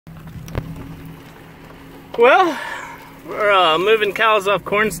Well, we're moving cows off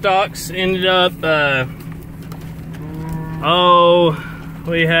corn stalks. Ended up,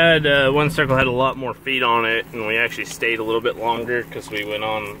 we had one circle had a lot more feed on it, and we actually stayed a little bit longer because we went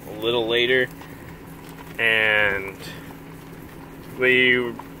on a little later. And we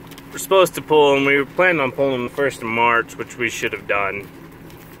were supposed to pull them. We were planning on pulling them the 1st of March, which we should have done.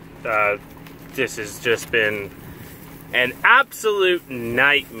 This has just been an absolute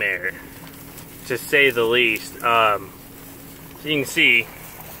nightmare, to say the least. So you can see,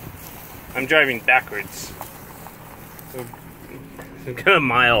 I'm driving backwards. We've got a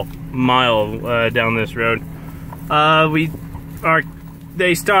mile down this road.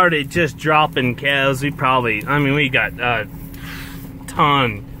 They started just dropping calves. We got a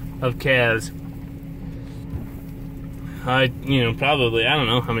ton of calves. Probably, I don't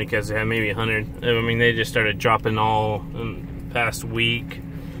know how many calves they had, maybe 100. I mean, they just started dropping all in the past week.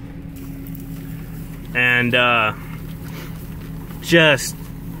 And,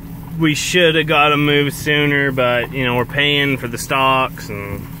 we should have got them moved sooner, but, we're paying for the stocks,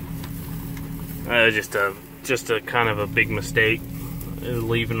 and just a kind of a big mistake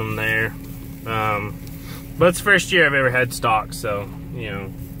leaving them there. But it's the first year I've ever had stocks, so,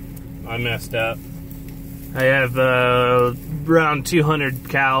 I messed up. I have around 200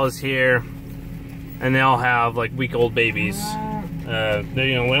 cows here, and they all have like week-old babies. We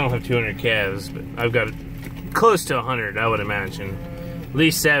don't have 200 calves, but I've got close to 100, I would imagine. At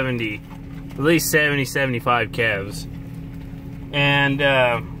least 70, 75 calves. And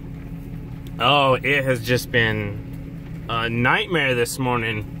it has just been a nightmare this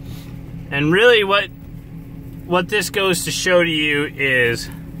morning. And really, what this goes to show to you is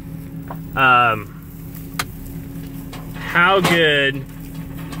how good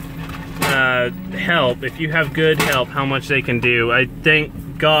help, if you have good help, how much they can do. I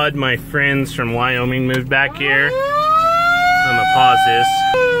thank God my friends from Wyoming moved back here. I'm gonna pause this.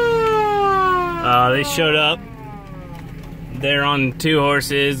 They showed up. They're on 2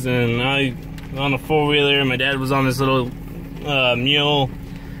 horses, and I on a 4-wheeler. My dad was on this little mule.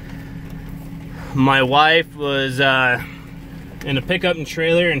 My wife was in a pickup and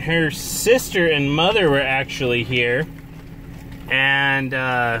trailer, and her sister and mother were actually here. And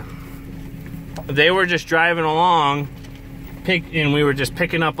they were just driving along, and we were just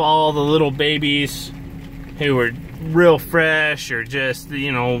picking up all the little babies who were real fresh, or just,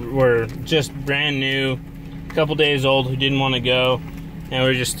 were just brand new, a couple days old, who didn't want to go, and we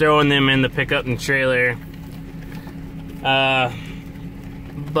were just throwing them in the pickup and trailer. But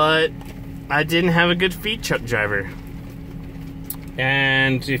I didn't have a good feed truck driver.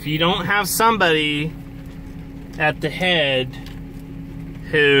 And if you don't have somebody at the head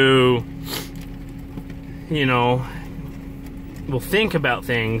who, will think about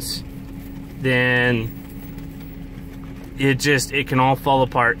things, then it can all fall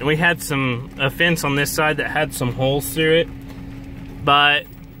apart. And we had a fence on this side that had some holes through it, but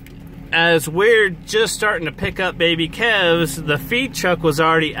as we're just starting to pick up baby calves, the feed truck was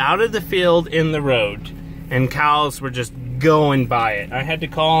already out of the field in the road, and cows were just going by it. I had to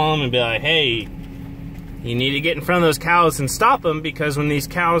call them and be like, hey, you need to get in front of those cows and stop them, because when these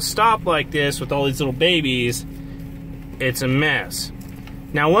cows stop like this with all these little babies, it's a mess.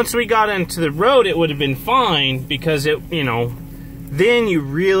 Now, once we got into the road, it would have been fine, because then you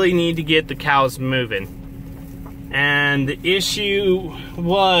really need to get the cows moving. And the issue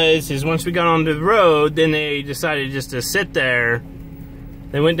is once we got onto the road, then they decided just to sit there.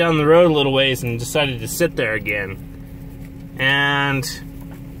 They went down the road a little ways and decided to sit there again. And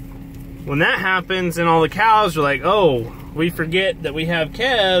when that happens, and all the cows are like, oh, we forget that we have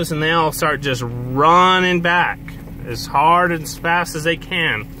calves, and they all start just running back as hard and as fast as they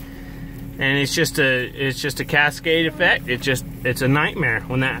can. And it's just a cascade effect. It's a nightmare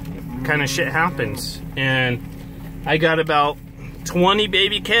when that kind of shit happens. And I got about 20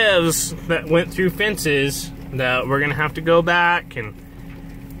 baby calves that went through fences that we're gonna have to go back and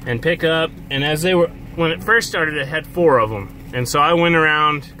pick up. And when it first started, it had 4 of them. And so I went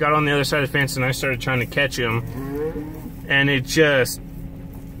around, got on the other side of the fence, and I started trying to catch them. And it just,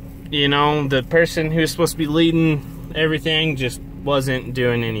 the person who's supposed to be leading everything just wasn't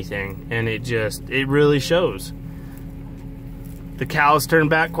doing anything. And it really shows. The cows turned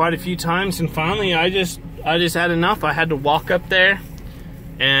back quite a few times, and finally I just had enough. I had to walk up there,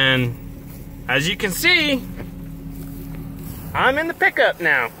 and as you can see, I'm in the pickup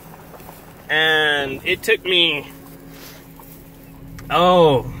now. And it took me,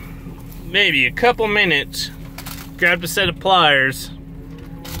 maybe a couple minutes, grabbed a set of pliers,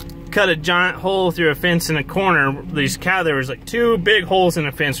 cut a giant hole through a fence in a corner. There was like 2 big holes in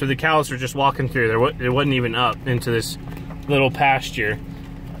a fence where the cows were just walking through. It wasn't even up into this little pasture,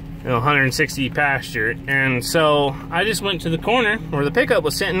 160 pasture. And so I just went to the corner where the pickup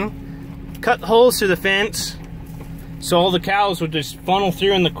was sitting, cut the holes through the fence, so all the cows would just funnel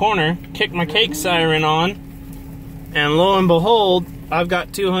through in the corner, kick my cake siren on, and lo and behold, I've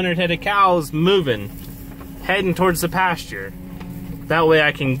got 200 head of cows moving, heading towards the pasture. That way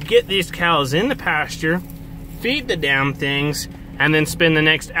I can get these cows in the pasture, feed the damn things, and then spend the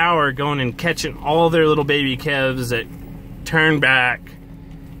next hour going and catching all their little baby calves that turn back.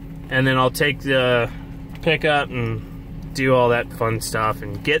 And then I'll take the pickup and do all that fun stuff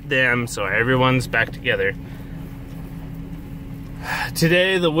and get them so everyone's back together.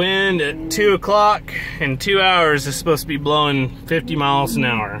 Today the wind at 2 o'clock in 2 hours is supposed to be blowing 50 miles an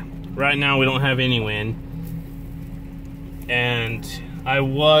hour. Right now we don't have any wind. And I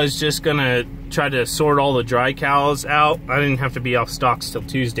was just gonna try to sort all the dry cows out. I didn't have to be off stocks till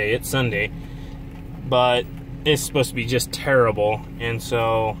Tuesday, it's Sunday. But it's supposed to be just terrible. And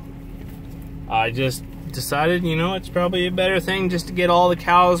so I just decided, you know, it's probably a better thing just to get all the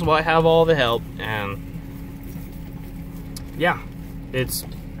cows while I have all the help. And yeah, it's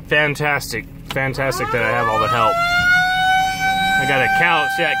fantastic that I have all the help. I got a cow,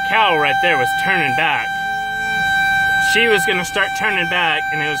 see that cow right there was turning back. She was gonna start turning back,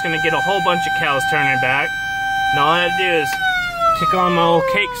 and it was gonna get a whole bunch of cows turning back. And all I had to do is kick on my old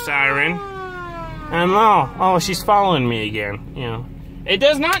cake siren, and oh, she's following me again. You know, it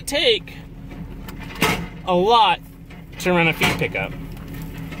does not take a lot to run a feed pickup,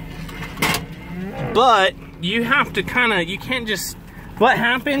 but you have to you can't just. What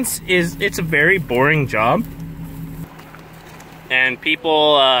happens is it's a very boring job, and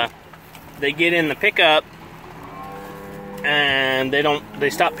people they get in the pickup and they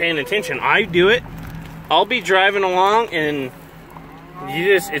stop paying attention. I do it. I'll be driving along and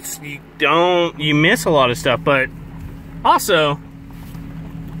you miss a lot of stuff. But also,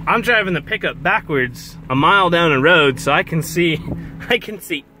 I'm driving the pickup backwards a mile down the road, so I can see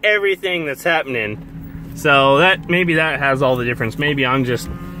everything that's happening. So maybe that has all the difference. Maybe I'm just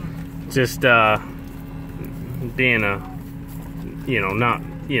being not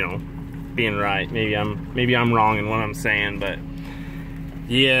being right. Maybe I'm wrong in what I'm saying, but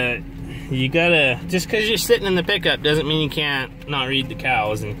yeah, you gotta, just because you're sitting in the pickup doesn't mean you can't not read the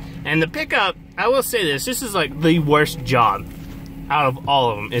cows. And the pickup, I will say this is like the worst job out of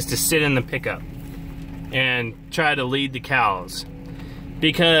all of them, is to sit in the pickup and try to lead the cows.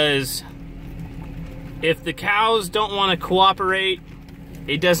 Because if the cows don't want to cooperate,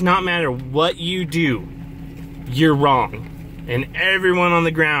 it does not matter what you do, you're wrong. And everyone on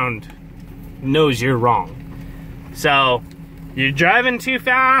the ground knows you're wrong. So, you're driving too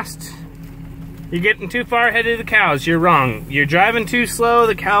fast, you're getting too far ahead of the cows, you're wrong. You're driving too slow,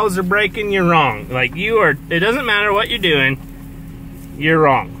 the cows are braking, you're wrong. Like, it doesn't matter what you're doing, you're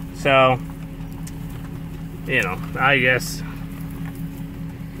wrong. So, you know, I guess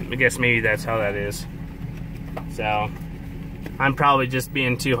maybe that's how that is. So, I'm probably just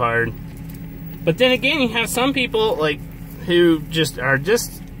being too hard. But then again, you have some people, like, who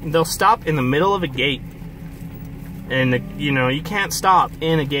they'll stop in the middle of a gate. And, you can't stop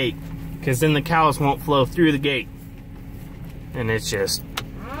in a gate, because then the cows won't flow through the gate. And it's just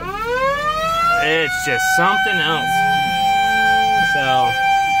something else. So,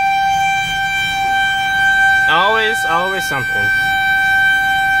 always something.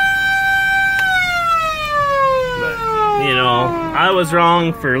 But, I was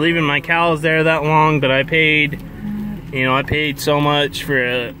wrong for leaving my cows there that long, but I paid so much for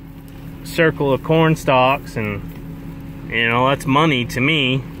a circle of corn stalks, and that's money to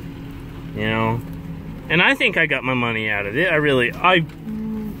me, and I think I got my money out of it.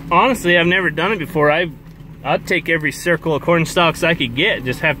 Honestly, I've never done it before. I'd take every circle of corn stalks I could get.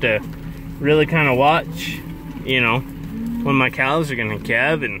 Just have to really kind of watch, when my cows are gonna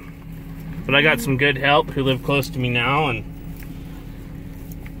calve. But I got some good help who live close to me now, and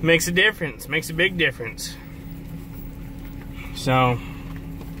it makes a difference. Makes a big difference. So,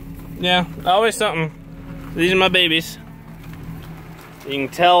 yeah, always something. These are my babies. You can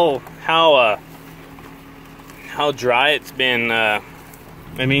tell how dry it's been. I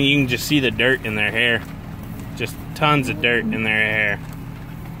mean, you can just see the dirt in their hair. Just tons of dirt in their hair.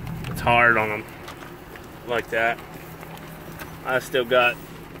 It's hard on them like that. I still got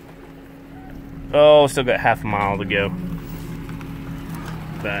half a mile to go.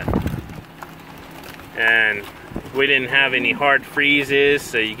 And we didn't have any hard freezes,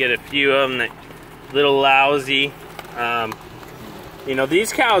 so you get a few of them that little lousy. You know,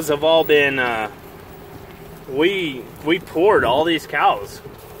 these cows have all been, we poured all these cows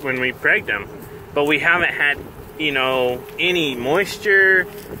when we pregged them, but we haven't had, you know, any moisture.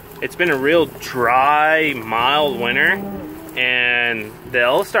 It's been a real dry, mild winter, and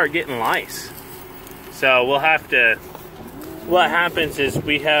they'll start getting lice. So we'll have to, what happens is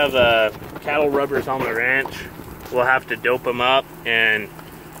we have cattle rubbers on the ranch. We'll have to dope them up and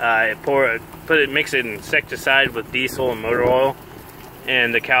mix an insecticide with diesel and motor oil,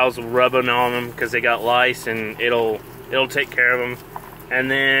 and the cows will rub it on them because they got lice, and it'll take care of them. And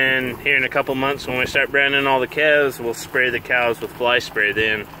then here in a couple months, when we start branding all the calves, we'll spray the cows with fly spray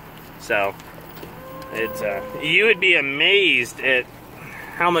then. So it's you would be amazed at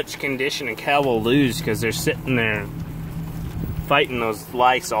how much condition a cow will lose because they're sitting there fighting those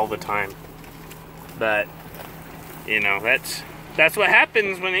lice all the time. But you know, that's what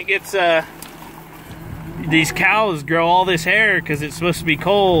happens when it gets these cows grow all this hair because it's supposed to be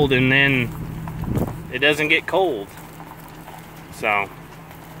cold, and then it doesn't get cold. So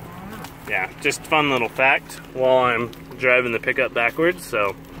yeah, just fun little fact while I'm driving the pickup backwards.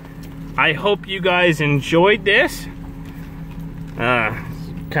 So I hope you guys enjoyed this.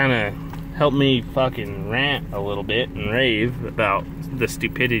 Kind of helped me fucking rant a little bit and rave about the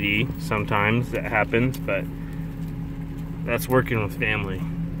stupidity sometimes that happens, but that's working with family.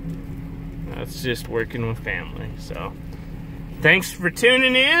 That's just working with family. So thanks for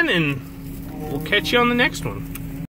tuning in, and we'll catch you on the next one.